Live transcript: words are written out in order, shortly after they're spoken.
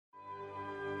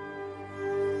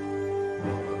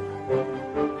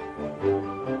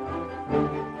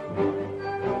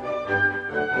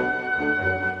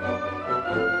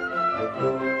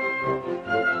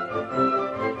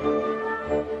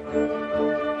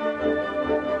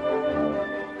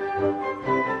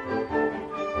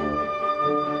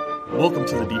Welcome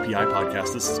to the DPI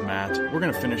podcast. This is Matt. We're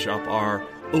going to finish up our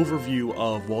overview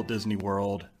of Walt Disney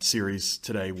World series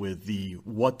today with the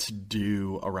what to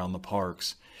do around the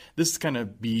parks. This is going to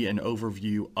be an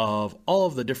overview of all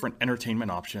of the different entertainment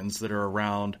options that are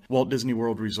around Walt Disney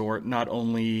World Resort, not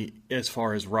only as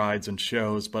far as rides and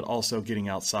shows, but also getting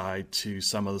outside to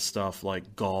some of the stuff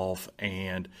like golf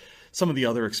and some of the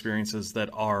other experiences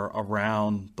that are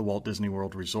around the Walt Disney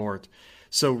World Resort.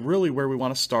 So really where we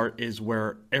want to start is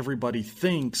where everybody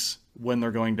thinks when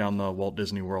they're going down the Walt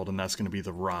Disney World, and that's going to be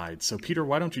the rides. So Peter,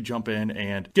 why don't you jump in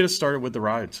and get us started with the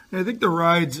rides? I think the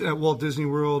rides at Walt Disney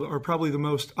World are probably the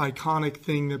most iconic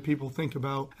thing that people think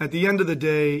about. At the end of the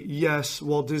day, yes,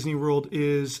 Walt Disney World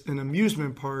is an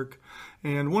amusement park.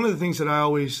 And one of the things that I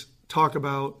always talk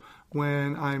about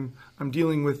when I'm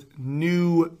dealing with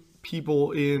new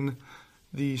people in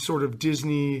the sort of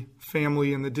Disney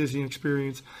family and the Disney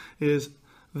experience is,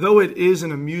 though it is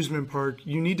an amusement park,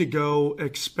 you need to go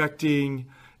expecting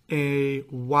a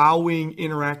wowing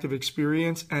interactive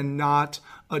experience and not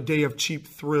a day of cheap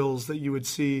thrills that you would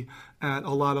see at a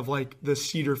lot of like the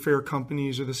Cedar Fair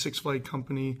companies or the Six Flags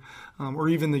company or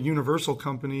even the Universal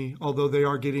company, although they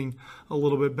are getting a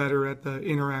little bit better at the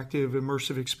interactive,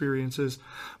 immersive experiences.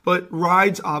 But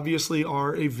rides obviously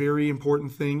are a very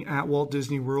important thing at Walt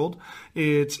Disney World.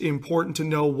 It's important to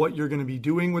know what you're going to be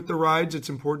doing with the rides. It's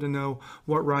important to know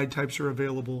what ride types are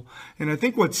available. And I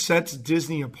think what sets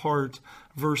Disney apart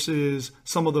versus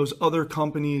some of those other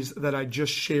companies that I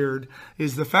just shared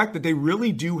is the fact that they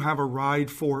really do have a ride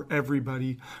for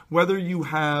everybody. Whether you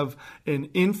have an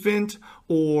infant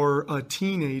or a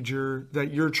teenager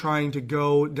that you're trying to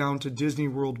go down to Disney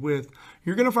World with,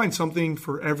 you're going to find something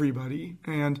for everybody.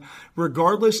 And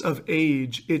regardless of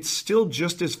age, it's still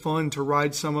just as fun to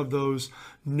ride some of those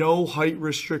no height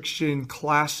restriction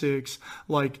classics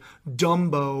like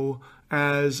Dumbo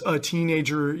as a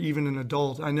teenager or even an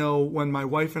adult. I know when my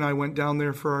wife and I went down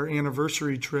there for our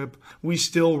anniversary trip, we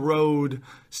still rode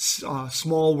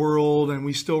Small World and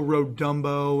we still rode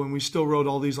Dumbo and we still rode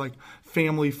all these like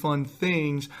family fun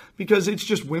things because it's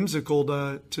just whimsical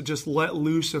to just let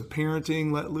loose of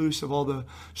parenting, let loose of all the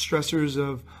stressors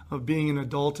of being an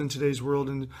adult in today's world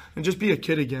and just be a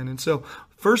kid again. And so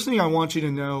first thing I want you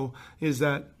to know is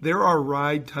that there are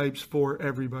ride types for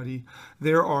everybody.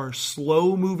 There are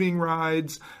slow-moving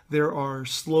rides. There are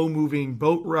slow-moving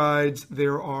boat rides.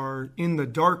 There are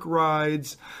in-the-dark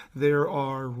rides. There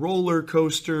are roller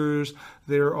coasters.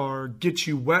 There are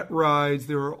get-you-wet rides.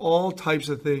 There are all types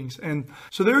of things. And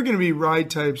so there are going to be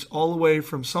ride types all the way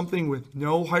from something with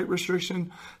no height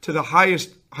restriction to the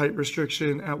highest height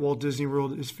restriction at Walt Disney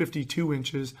World is 52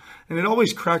 inches. And it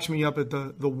always cracks me up at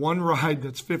the one ride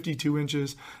that's 52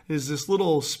 inches is this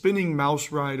little spinning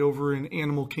mouse ride over in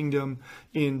Animal Kingdom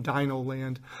in Dino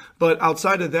Land. But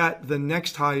outside of that, the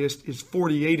next highest is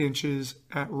 48 inches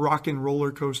at Rock and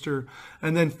Roller Coaster.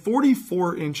 And then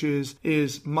 44 inches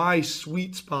is my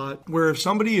sweet spot, where if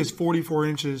somebody is 44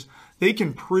 inches, they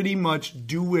can pretty much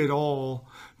do it all,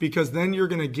 because then you're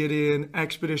going to get in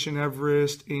Expedition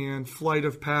Everest and Flight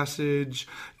of Passage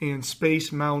and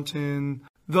Space Mountain.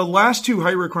 The last two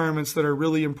height requirements that are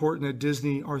really important at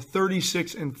Disney are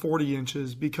 36 and 40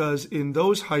 inches, because in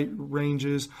those height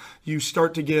ranges, you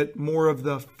start to get more of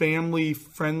the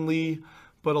family-friendly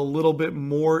but a little bit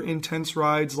more intense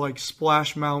rides like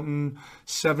Splash Mountain,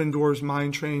 Seven Dwarfs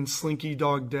Mine Train, Slinky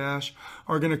Dog Dash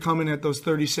are going to come in at those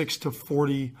 36 to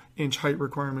 40 inch height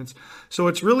requirements. So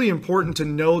it's really important to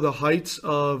know the heights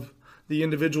of the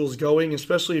individuals going,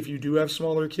 especially if you do have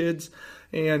smaller kids,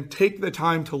 and take the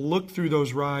time to look through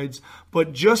those rides.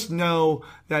 But just know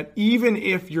that even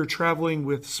if you're traveling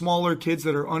with smaller kids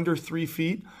that are under 3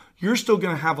 feet, you're still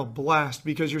going to have a blast,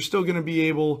 because you're still going to be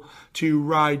able to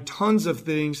ride tons of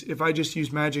things. If I just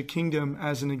use Magic Kingdom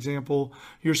as an example,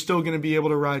 you're still going to be able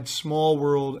to ride Small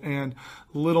World and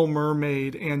Little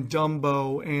Mermaid and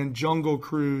Dumbo and Jungle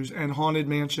Cruise and Haunted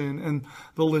Mansion, and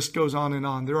the list goes on and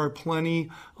on. There are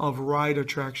plenty of ride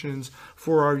attractions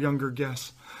for our younger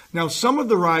guests. Now, some of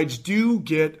the rides do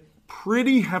get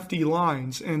pretty hefty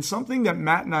lines, and something that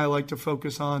Matt and I like to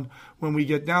focus on when we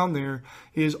get down there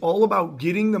is all about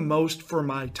getting the most for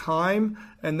my time,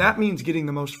 and that means getting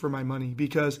the most for my money,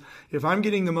 because if I'm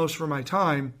getting the most for my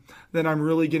time, then I'm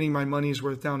really getting my money's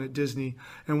worth down at Disney.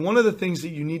 And one of the things that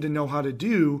you need to know how to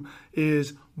do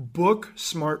is book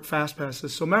smart fast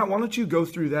passes. So Matt, why don't you go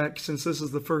through that, since this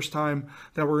is the first time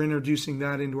that we're introducing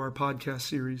that into our podcast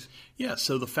series? Yeah,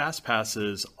 so the fast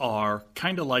passes are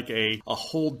kind of like a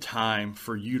hold time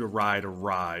for you to ride a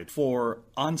ride. For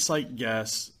on-site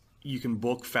guests, you can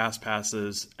book fast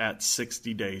passes at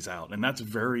 60 days out. And that's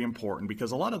very important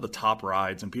because a lot of the top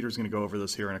rides, and Peter's going to go over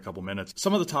this here in a couple minutes,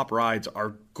 some of the top rides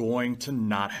are going to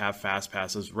not have fast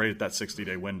passes right at that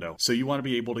 60-day window. So you want to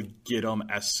be able to get them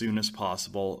as soon as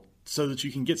possible so that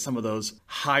you can get some of those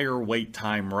higher wait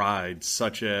time rides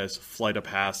such as Flight of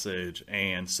Passage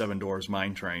and Seven Dwarfs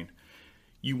Mine Train.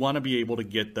 You want to be able to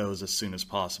get those as soon as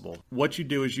possible. What you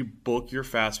do is you book your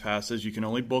fast passes. You can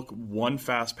only book one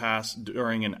fast pass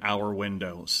during an hour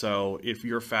window. So if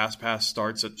your fast pass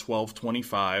starts at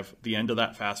 12:25, the end of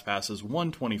that fast pass is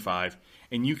 1:25,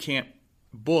 and you can't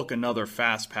book another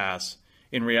fast pass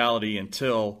in reality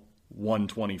until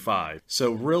 1:25.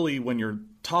 So really, when you're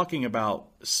talking about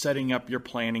setting up your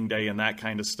planning day and that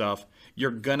kind of stuff, you're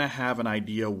going to have an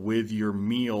idea with your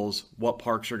meals, what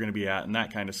parks you're going to be at and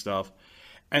that kind of stuff.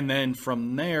 And then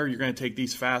from there, you're going to take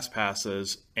these fast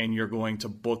passes and you're going to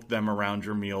book them around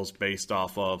your meals based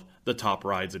off of the top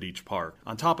rides at each park.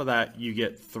 On top of that, you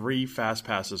get 3 fast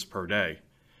passes per day.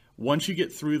 Once you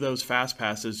get through those fast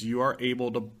passes, you are able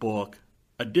to book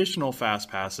additional fast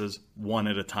passes one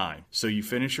at a time. So you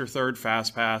finish your 3rd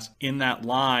fast pass. In that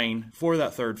line for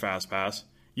that 3rd fast pass,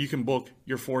 you can book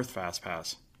your 4th fast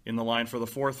pass. In the line for the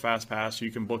 4th fast pass, you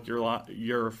can book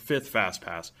your 5th fast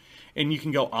pass. And you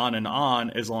can go on and on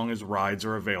as long as rides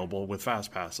are available with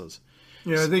fast passes.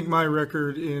 Yeah, I think my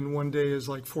record in one day is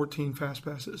like 14 fast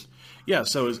passes. Yeah,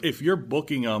 so if you're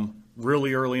booking them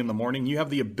really early in the morning, you have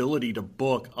the ability to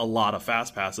book a lot of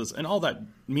fast passes. And all that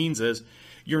means is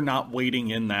you're not waiting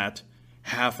in that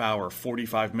half hour,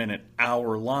 45-minute,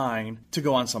 hour line to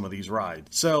go on some of these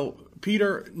rides. So,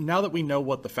 Peter, now that we know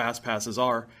what the fast passes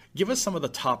are, give us some of the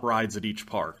top rides at each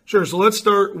park. Sure. So let's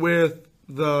start with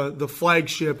the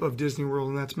flagship of Disney World,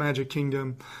 and that's Magic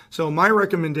Kingdom. So my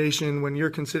recommendation when you're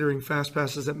considering fast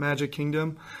passes at Magic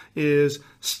Kingdom is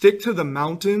stick to the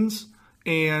mountains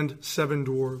and Seven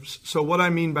Dwarfs. So what I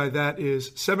mean by that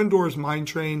is Seven Dwarfs Mine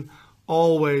Train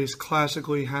always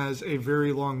classically has a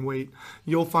very long wait.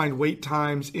 You'll find wait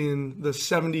times in the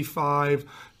 75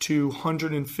 to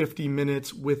 150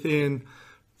 minutes within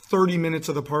 30 minutes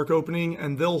of the park opening,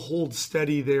 and they'll hold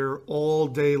steady there all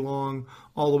day long,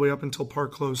 all the way up until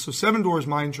park close. So Seven Dwarfs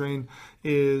Mine Train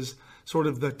is sort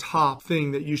of the top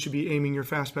thing that you should be aiming your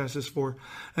fast passes for.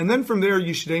 And then from there,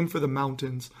 you should aim for the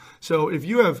mountains. So if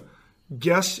you have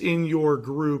guests in your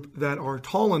group that are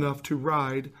tall enough to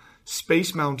ride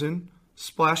Space Mountain,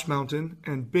 Splash Mountain,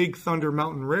 and Big Thunder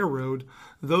Mountain Railroad,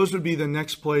 those would be the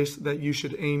next place that you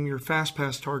should aim your fast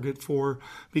pass target for,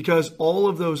 because all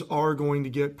of those are going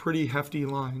to get pretty hefty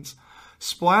lines.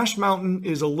 Splash Mountain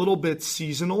is a little bit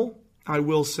seasonal, I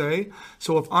will say.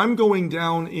 So if I'm going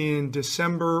down in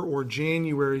December or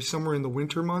January, somewhere in the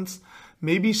winter months,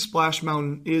 maybe Splash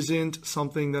Mountain isn't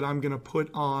something that I'm going to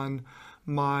put on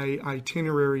my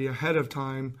itinerary ahead of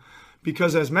time,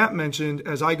 because as Matt mentioned,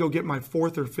 as I go get my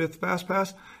 4th or 5th fast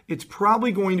pass, it's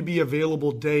probably going to be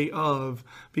available day of,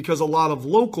 because a lot of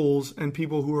locals and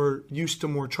people who are used to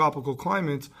more tropical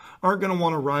climates aren't going to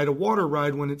want to ride a water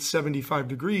ride when it's 75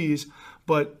 degrees.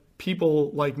 But people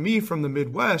like me from the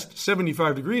Midwest,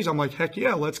 75 degrees, I'm like, heck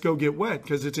yeah, let's go get wet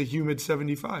because it's a humid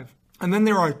 75. And then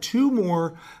there are 2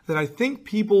 more that I think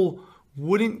people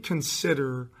wouldn't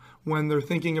consider when they're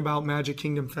thinking about Magic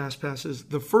Kingdom fast passes.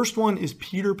 The first one is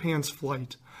Peter Pan's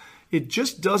Flight. It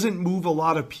just doesn't move a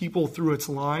lot of people through its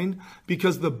line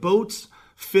because the boats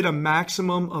fit a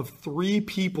maximum of 3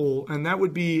 people, and that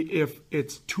would be if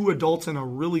it's 2 adults and a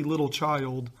really little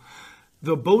child.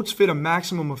 The boats fit a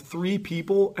maximum of 3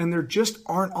 people, and there just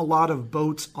aren't a lot of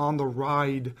boats on the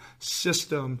ride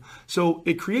system. So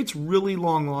it creates really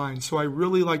long lines. So I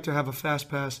really like to have a fast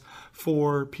pass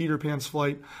for Peter Pan's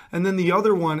Flight. And then the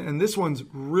other one, and this one's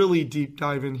really deep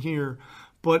dive in here,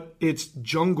 but it's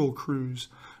Jungle Cruise.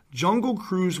 Jungle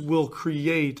Cruise will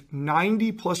create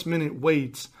 90+ minute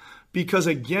waits because,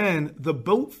 again, the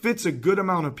boat fits a good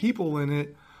amount of people in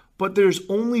it, but there's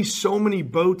only so many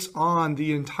boats on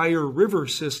the entire river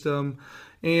system,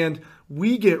 and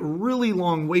we get really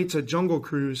long waits at Jungle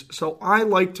Cruise. So I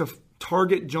like to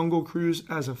target Jungle Cruise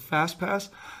as a fast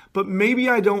pass, but maybe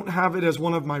I don't have it as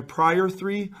one of my prior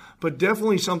 3, but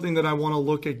definitely something that I want to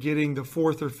look at getting the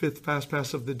 4th or 5th fast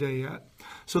pass of the day at.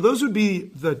 So those would be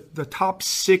the top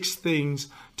 6 things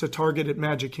to target at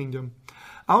Magic Kingdom.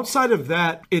 Outside of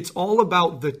that, it's all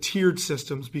about the tiered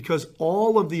systems, because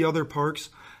all of the other parks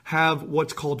have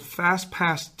what's called fast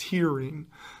pass tiering.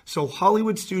 So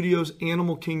Hollywood Studios,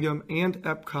 Animal Kingdom, and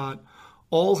Epcot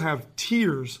all have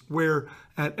tiers where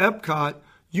at Epcot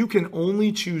you can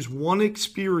only choose one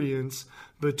experience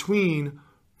between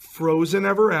Frozen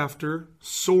Ever After,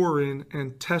 Soarin',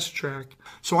 and Test Track.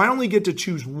 So I only get to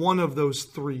choose one of those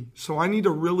three. So I need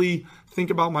to really think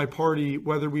about my party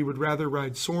whether we would rather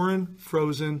ride Soarin',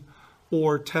 Frozen,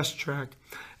 or Test Track.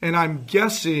 And I'm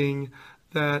guessing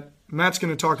that Matt's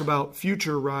going to talk about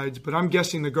future rides, but I'm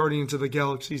guessing the Guardians of the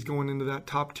Galaxy is going into that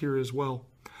top tier as well.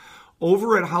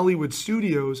 Over at Hollywood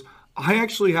Studios, I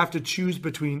actually have to choose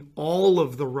between all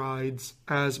of the rides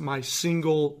as my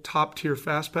single top tier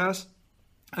Fast Pass.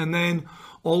 And then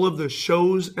all of the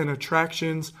shows and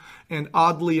attractions, and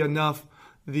oddly enough,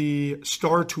 the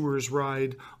Star Tours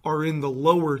ride are in the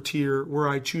lower tier where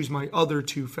I choose my other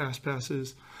two Fast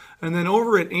Passes. And then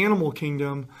over at Animal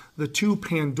Kingdom, the two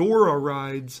Pandora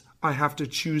rides I have to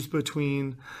choose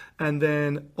between, and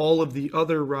then all of the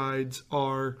other rides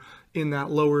are in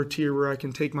that lower tier where I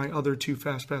can take my other two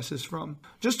Fast Passes from.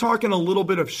 Just talking a little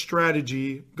bit of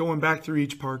strategy, going back through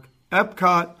each park.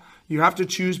 Epcot, you have to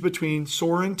choose between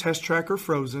Soarin', Test Track, or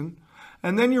Frozen.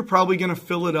 And then you're probably going to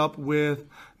fill it up with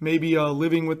maybe a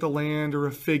Living with the Land or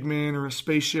a Figment or a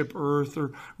Spaceship Earth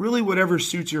or really whatever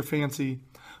suits your fancy.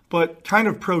 But kind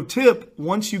of pro tip,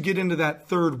 once you get into that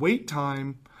third wait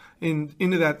time,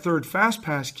 into that third Fast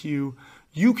Pass queue,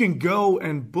 you can go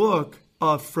and book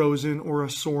a Frozen or a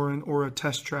Soarin' or a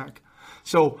Test Track.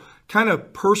 So kind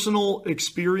of personal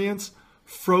experience,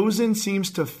 Frozen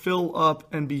seems to fill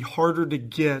up and be harder to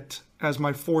get as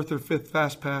my fourth or fifth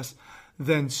Fast Pass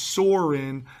than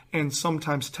Soarin' and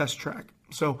sometimes Test Track.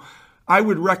 So I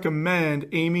would recommend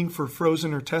aiming for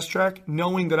Frozen or Test Track,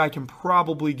 knowing that I can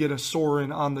probably get a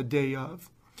Soarin' on the day of.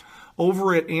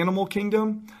 Over at Animal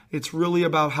Kingdom, it's really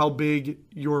about how big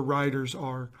your riders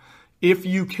are. If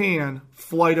you can,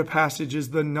 Flight of Passage is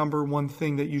the number one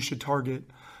thing that you should target.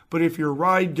 But if your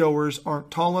ride goers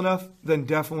aren't tall enough, then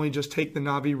definitely just take the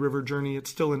Na'vi River Journey. It's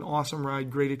still an awesome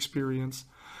ride, great experience.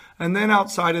 And then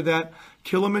outside of that,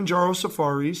 Kilimanjaro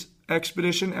Safaris,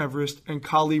 Expedition Everest, and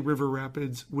Kali River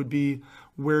Rapids would be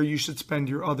where you should spend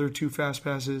your other two Fast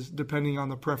Passes, depending on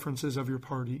the preferences of your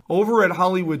party. Over at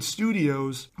Hollywood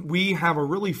Studios, we have a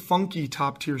really funky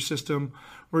top tier system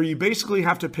where you basically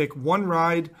have to pick one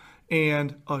ride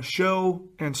and a show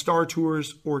and Star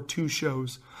Tours or two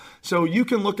shows. So you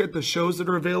can look at the shows that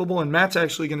are available, and Matt's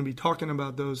actually going to be talking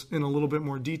about those in a little bit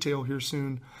more detail here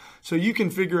soon. So you can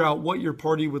figure out what your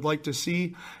party would like to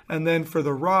see, and then for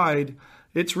the ride,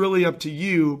 it's really up to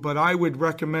you, but I would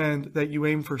recommend that you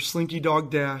aim for Slinky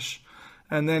Dog Dash,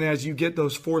 and then as you get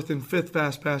those fourth and fifth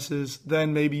Fast Passes,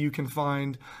 then maybe you can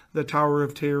find the Tower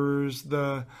of Terrors,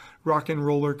 the Rock and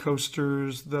Roller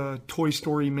Coasters, the Toy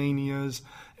Story Manias,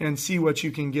 and see what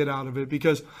you can get out of it,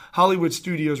 because Hollywood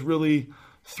Studios really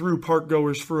threw park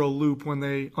goers for a loop when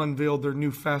they unveiled their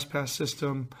new Fast Pass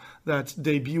system that's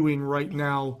debuting right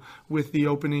now with the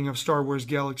opening of Star Wars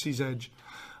Galaxy's Edge.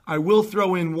 I will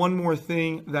throw in one more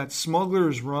thing, that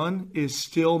Smuggler's Run is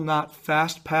still not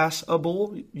Fast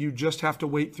Passable. You just have to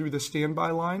wait through the standby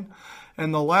line.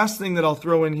 And the last thing that I'll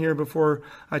throw in here before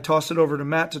I toss it over to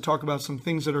Matt to talk about some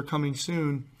things that are coming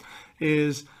soon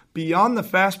is beyond the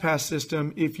Fast Pass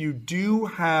system, if you do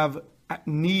have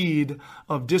need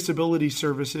of disability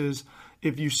services,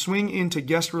 if you swing into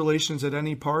guest relations at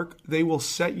any park, they will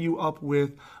set you up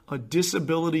with a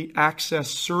disability access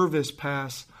service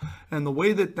pass. And the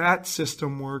way that that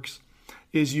system works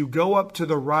is you go up to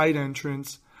the ride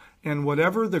entrance, and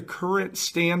whatever the current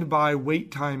standby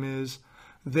wait time is,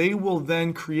 they will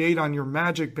then create on your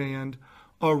Magic Band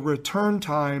a return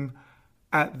time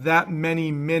at that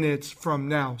many minutes from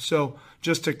now. So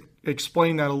just to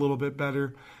explain that a little bit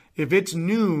better, if it's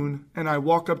noon and I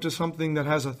walk up to something that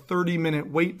has a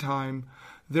 30-minute wait time,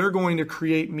 they're going to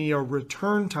create me a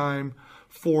return time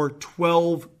for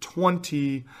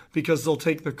 12:20 because they'll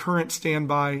take the current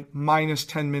standby minus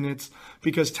 10 minutes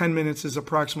because 10 minutes is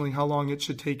approximately how long it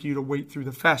should take you to wait through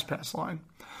the Fast Pass line.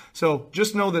 So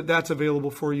just know that that's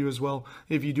available for you as well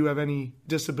if you do have any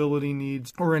disability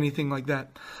needs or anything like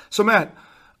that. So Matt,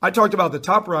 I talked about the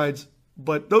top rides,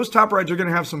 but those top rides are going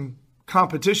to have some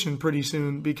competition pretty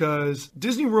soon because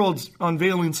Disney World's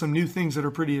unveiling some new things that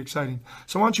are pretty exciting.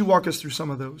 So why don't you walk us through some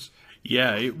of those?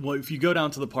 Yeah, well, if you go down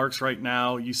to the parks right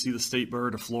now, you see the state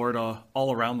bird of Florida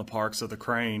all around the parks of the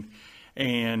crane.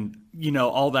 And, you know,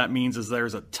 all that means is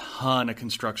there's a ton of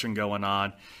construction going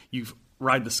on. You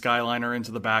ride the Skyliner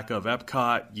into the back of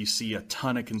Epcot, you see a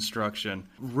ton of construction.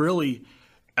 Really,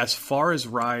 as far as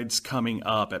rides coming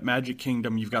up, at Magic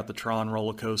Kingdom, you've got the Tron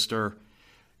roller coaster.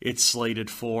 It's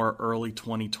slated for early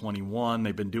 2021.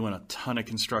 They've been doing a ton of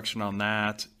construction on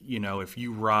that. You know, if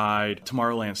you ride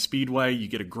Tomorrowland Speedway, you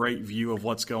get a great view of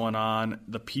what's going on.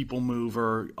 The People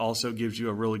Mover also gives you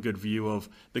a really good view of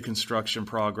the construction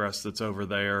progress that's over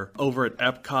there. Over at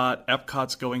Epcot,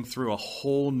 Epcot's going through a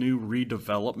whole new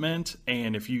redevelopment.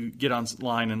 And if you get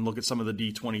online and look at some of the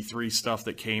D23 stuff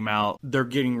that came out, they're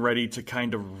getting ready to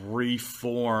kind of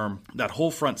reform that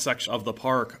whole front section of the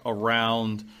park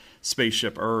around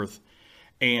Spaceship Earth.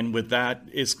 And with that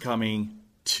is coming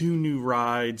 2 new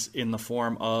rides in the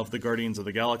form of the Guardians of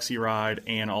the Galaxy ride,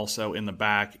 and also in the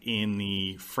back in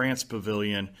the France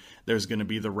Pavilion, there's going to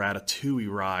be the Ratatouille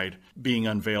ride being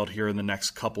unveiled here in the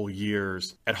next couple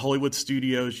years. At Hollywood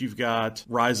Studios, you've got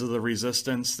Rise of the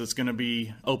Resistance that's going to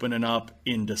be opening up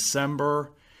in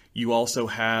December. You also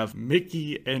have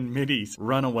Mickey and Minnie's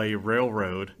Runaway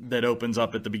Railroad that opens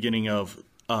up at the beginning of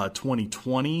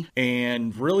 2020,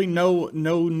 and really no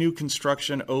new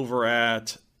construction over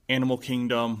at Animal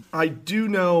Kingdom. I do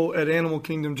know at Animal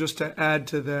Kingdom, just to add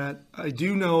to that, I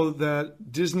do know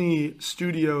that Disney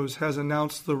Studios has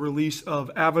announced the release of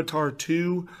Avatar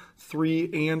 2,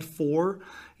 3, and 4.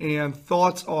 And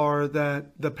thoughts are that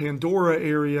the Pandora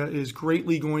area is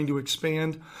greatly going to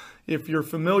expand. If you're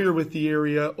familiar with the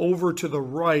area, over to the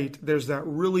right, there's that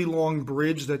really long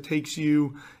bridge that takes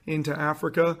you into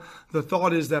Africa. The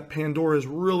thought is that Pandora is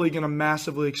really going to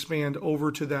massively expand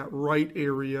over to that right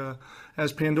area.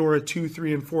 As Pandora 2,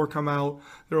 3, and 4 come out,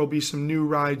 there will be some new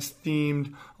rides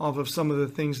themed off of some of the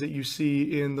things that you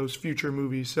see in those future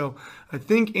movies. So I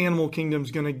think Animal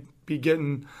Kingdom's going to be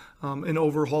getting an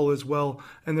overhaul as well.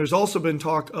 And there's also been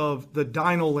talk of the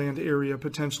Dinoland area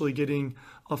potentially getting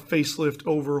a facelift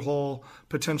overhaul,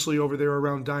 potentially over there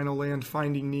around Dinoland,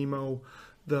 Finding Nemo,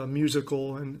 the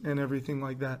musical, and everything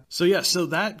like that. So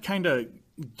that kind of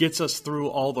gets us through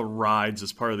all the rides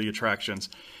as part of the attractions.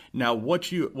 Now,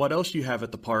 what else you have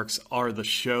at the parks are the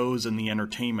shows and the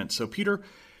entertainment. So, Peter,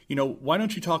 why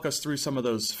don't you talk us through some of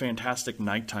those fantastic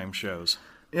nighttime shows?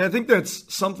 Yeah, I think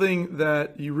that's something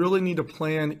that you really need to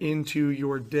plan into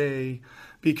your day,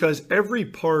 because every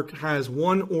park has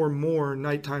one or more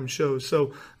nighttime shows.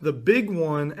 So the big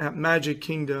one at Magic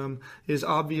Kingdom is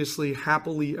obviously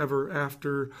Happily Ever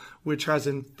After, which has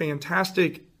a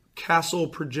fantastic castle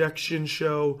projection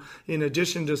show in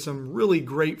addition to some really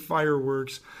great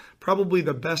fireworks. Probably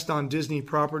the best on Disney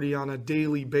property on a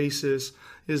daily basis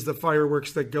is the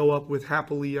fireworks that go up with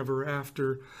Happily Ever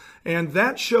After. And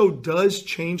that show does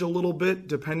change a little bit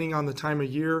depending on the time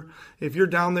of year. If you're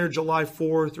down there July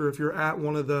 4th, or if you're at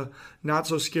one of the Not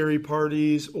So Scary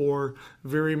parties or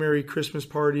Very Merry Christmas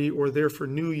party, or there for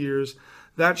New Year's,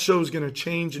 that show's going to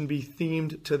change and be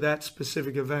themed to that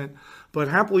specific event. But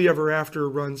Happily Ever After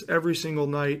runs every single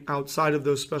night outside of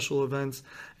those special events,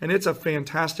 and it's a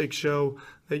fantastic show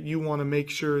that you want to make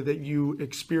sure that you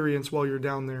experience while you're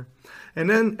down there. And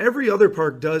then every other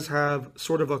park does have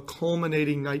sort of a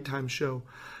culminating nighttime show.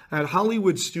 At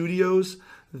Hollywood Studios,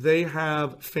 they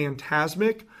have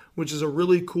Fantasmic, which is a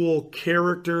really cool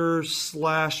character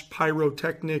 /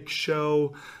 pyrotechnic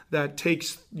show that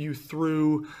takes you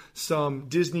through some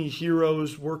Disney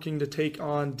heroes working to take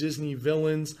on Disney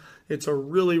villains. It's a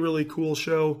really, really cool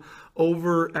show.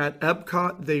 Over at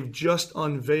Epcot, they've just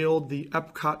unveiled the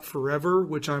Epcot Forever,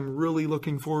 which I'm really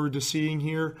looking forward to seeing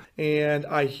here. And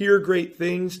I hear great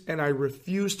things, and I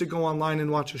refuse to go online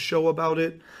and watch a show about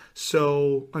it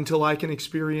until I can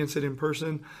experience it in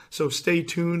person. So stay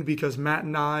tuned, because Matt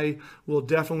and I will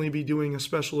definitely be doing a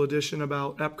special edition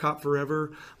about Epcot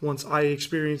Forever once I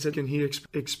experience it and he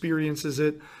experiences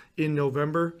it in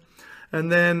November. And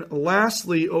then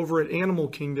lastly, over at Animal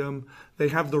Kingdom, they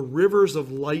have the Rivers of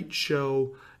Light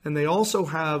show, and they also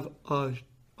have a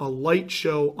light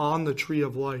show on the Tree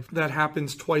of Life that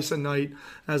happens twice a night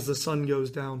as the sun goes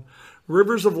down.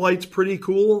 Rivers of Light's pretty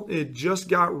cool. It just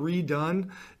got redone.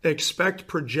 Expect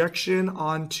projection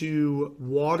onto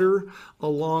water,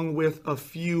 along with a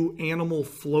few animal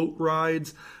float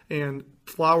rides and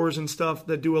flowers and stuff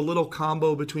that do a little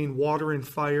combo between water and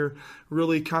fire.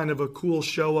 Really kind of a cool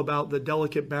show about the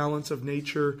delicate balance of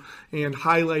nature and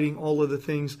highlighting all of the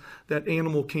things that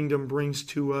Animal Kingdom brings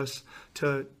to us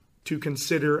to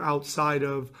consider outside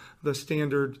of the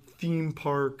standard theme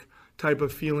park type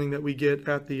of feeling that we get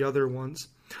at the other ones.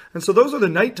 And so those are the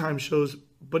nighttime shows.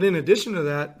 But in addition to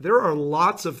that, there are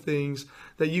lots of things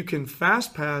that you can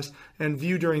fast pass and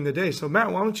view during the day. So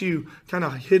Matt, why don't you kind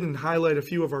of hit and highlight a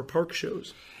few of our park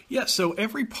shows? Yeah, so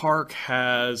every park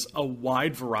has a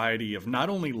wide variety of not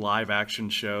only live action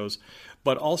shows,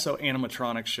 but also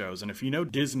animatronic shows. And if you know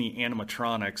Disney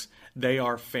animatronics, they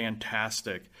are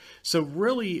fantastic. So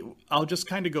really, I'll just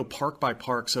kind of go park by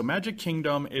park. So Magic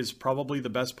Kingdom is probably the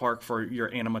best park for your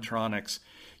animatronics.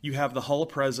 You have the Hall of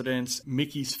Presidents,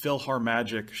 Mickey's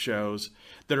PhilharMagic shows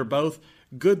that are both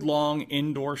good long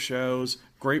indoor shows,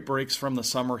 great breaks from the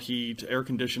summer heat,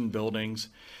 air-conditioned buildings.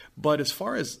 But as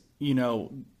far as,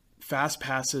 fast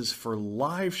passes for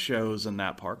live shows in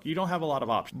that park, you don't have a lot of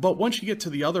options. But once you get to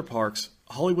the other parks,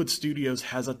 Hollywood Studios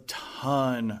has a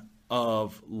ton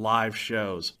of live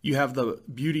shows. You have the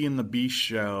Beauty and the Beast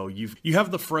show. You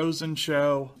have the Frozen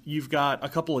show. You've got a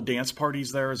couple of dance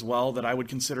parties there as well that I would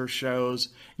consider shows.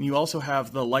 And you also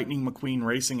have the Lightning McQueen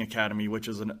Racing Academy, which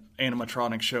is an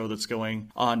animatronic show that's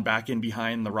going on back in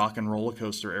behind the Rock and Roller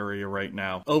Coaster area right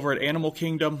now. Over at Animal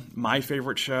Kingdom, my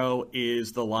favorite show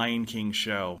is the Lion King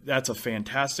show. That's a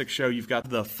fantastic show. You've got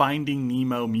the Finding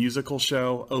Nemo musical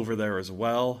show over there as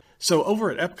well. So over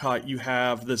at Epcot, you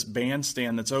have this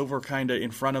bandstand that's over kind of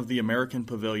in front of the American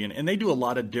Pavilion, and they do a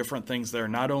lot of different things there,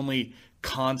 not only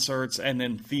concerts and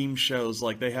then theme shows,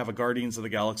 like they have a Guardians of the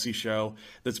Galaxy show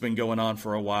that's been going on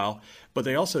for a while, but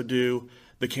they also do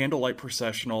the Candlelight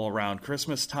Processional around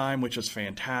Christmas time, which is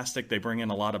fantastic. They bring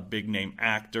in a lot of big name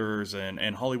actors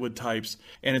and Hollywood types,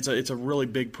 and it's a really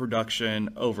big production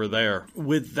over there.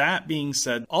 With that being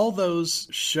said, all those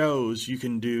shows you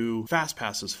can do fast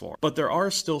passes for, but there are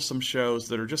still some shows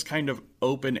that are just kind of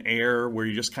open air where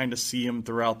you just kind of see them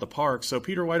throughout the park. So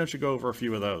Peter, why don't you go over a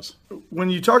few of those?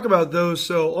 When you talk about those,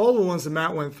 so all the ones that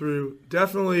Matt went through,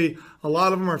 definitely a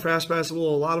lot of them are fast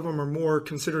passable, a lot of them are more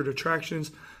considered attractions,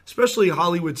 especially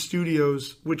Hollywood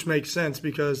Studios, which makes sense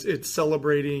because it's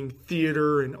celebrating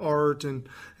theater and art and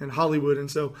Hollywood.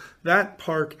 And so that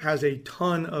park has a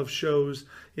ton of shows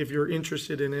if you're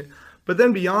interested in it. But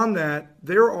then beyond that,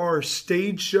 there are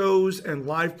stage shows and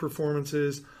live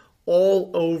performances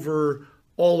all over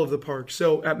all of the parks.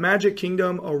 So at Magic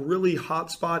Kingdom, a really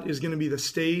hot spot is going to be the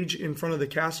stage in front of the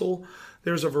castle.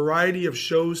 There's a variety of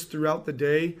shows throughout the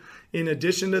day. In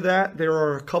addition to that, there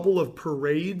are a couple of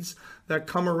parades that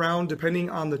come around depending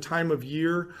on the time of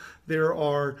year. There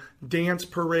are dance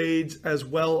parades as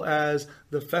well as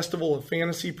the Festival of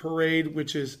Fantasy parade,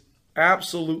 which is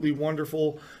absolutely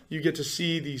wonderful. You get to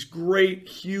see these great,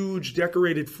 huge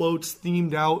decorated floats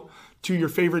themed out to your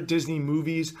favorite Disney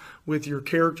movies with your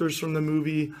characters from the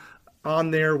movie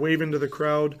on there waving to the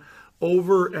crowd.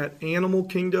 Over at Animal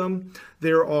Kingdom,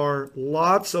 there are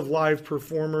lots of live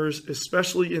performers,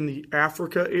 especially in the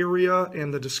Africa area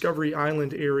and the Discovery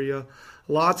Island area.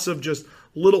 Lots of just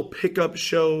little pickup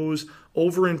shows.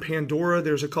 Over in Pandora,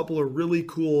 there's a couple of really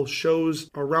cool shows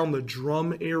around the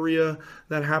drum area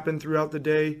that happen throughout the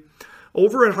day.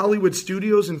 Over at Hollywood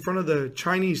Studios in front of the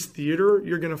Chinese Theater,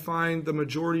 you're going to find the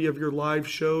majority of your live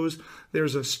shows.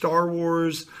 There's a Star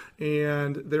Wars,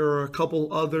 and there are a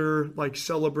couple other like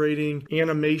celebrating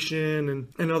animation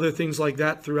and other things like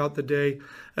that throughout the day.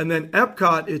 And then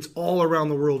Epcot, it's all around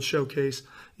the World Showcase.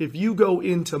 If you go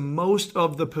into most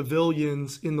of the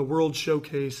pavilions in the World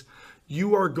Showcase,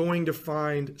 you are going to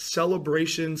find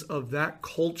celebrations of that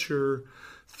culture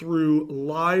through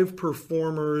live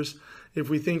performers. If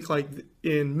we think like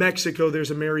in Mexico,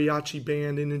 there's a mariachi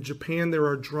band, and in Japan, there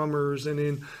are drummers, and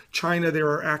in China, there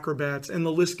are acrobats, and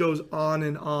the list goes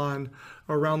on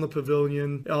around the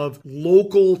pavilion of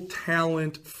local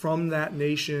talent from that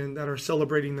nation that are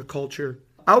celebrating the culture.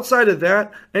 Outside of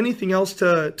that, anything else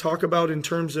to talk about in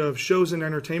terms of shows and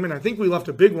entertainment? I think we left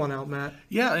a big one out, Matt.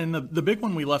 Yeah, and the big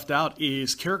one we left out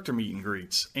is character meet and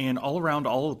greets. And all around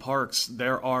all of the parks,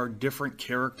 there are different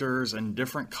characters and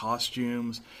different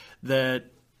costumes that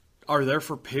are there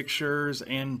for pictures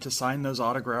and to sign those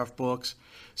autograph books.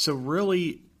 So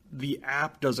really, the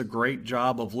app does a great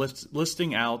job of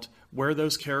listing out where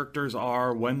those characters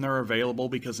are, when they're available,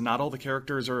 because not all the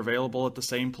characters are available at the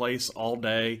same place all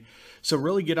day. So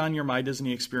really get on your My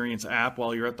Disney Experience app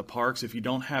while you're at the parks if you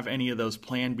don't have any of those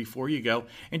planned before you go,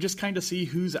 and just kind of see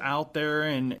who's out there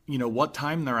and what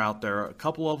time they're out there. A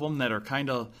couple of them that are kind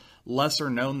of lesser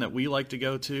known that we like to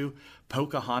go to,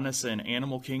 Pocahontas in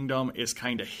Animal Kingdom is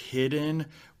kind of hidden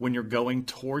when you're going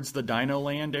towards the Dino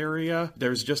Land area.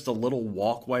 There's just a little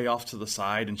walkway off to the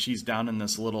side, and she's down in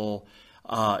this little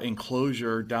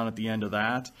enclosure down at the end of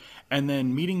that. And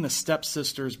then Meeting the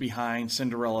Stepsisters behind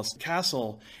Cinderella's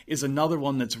Castle is another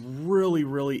one that's really,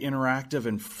 really interactive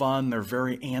and fun. They're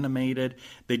very animated.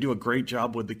 They do a great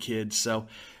job with the kids. So,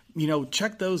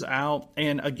 check those out.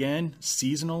 And again,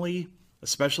 seasonally,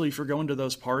 especially if you're going to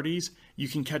those parties, you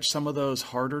can catch some of those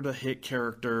harder to hit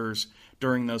characters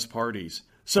during those parties.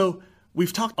 So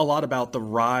We've talked a lot about the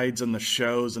rides and the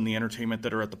shows and the entertainment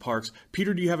that are at the parks.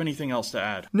 Peter, do you have anything else to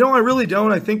add? No, I really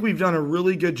don't. I think we've done a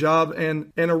really good job.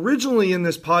 And originally in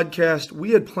this podcast,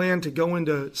 we had planned to go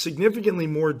into significantly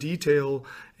more detail.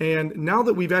 And now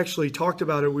that we've actually talked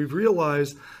about it, we've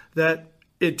realized that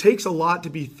it takes a lot to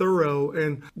be thorough.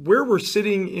 And where we're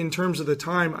sitting in terms of the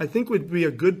time, I think would be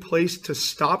a good place to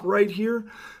stop right here,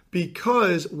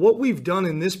 because what we've done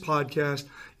in this podcast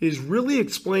is really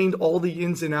explained all the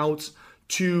ins and outs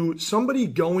to somebody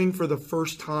going for the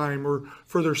first time or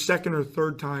for their second or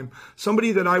third time,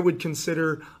 somebody that I would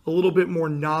consider a little bit more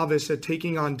novice at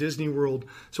taking on Disney World.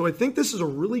 So I think this is a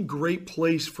really great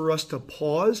place for us to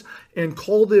pause and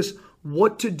call this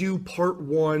What to Do Part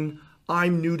 1,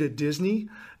 I'm New to Disney.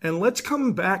 And let's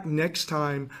come back next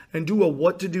time and do a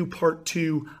What to Do Part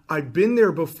 2, I've been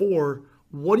there before.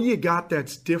 What do you got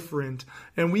that's different?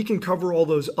 And we can cover all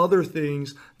those other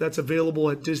things that's available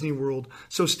at Disney World.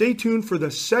 So stay tuned for the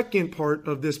second part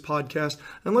of this podcast,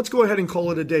 and let's go ahead and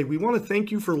call it a day. We want to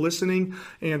thank you for listening,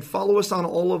 and follow us on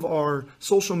all of our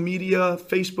social media,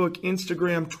 Facebook,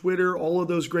 Instagram, Twitter, all of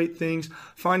those great things.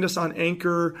 Find us on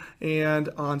Anchor and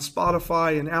on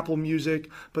Spotify and Apple Music.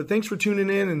 But thanks for tuning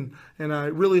in, and I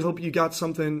really hope you got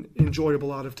something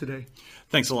enjoyable out of today.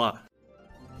 Thanks a lot.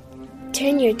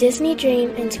 Turn your Disney dream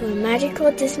into a magical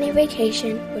Disney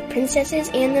vacation with Princesses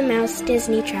and the Mouse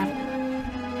Disney Travel.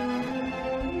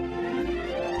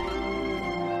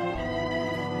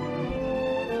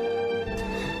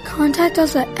 Contact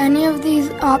us at any of these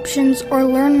options or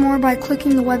learn more by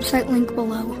clicking the website link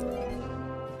below.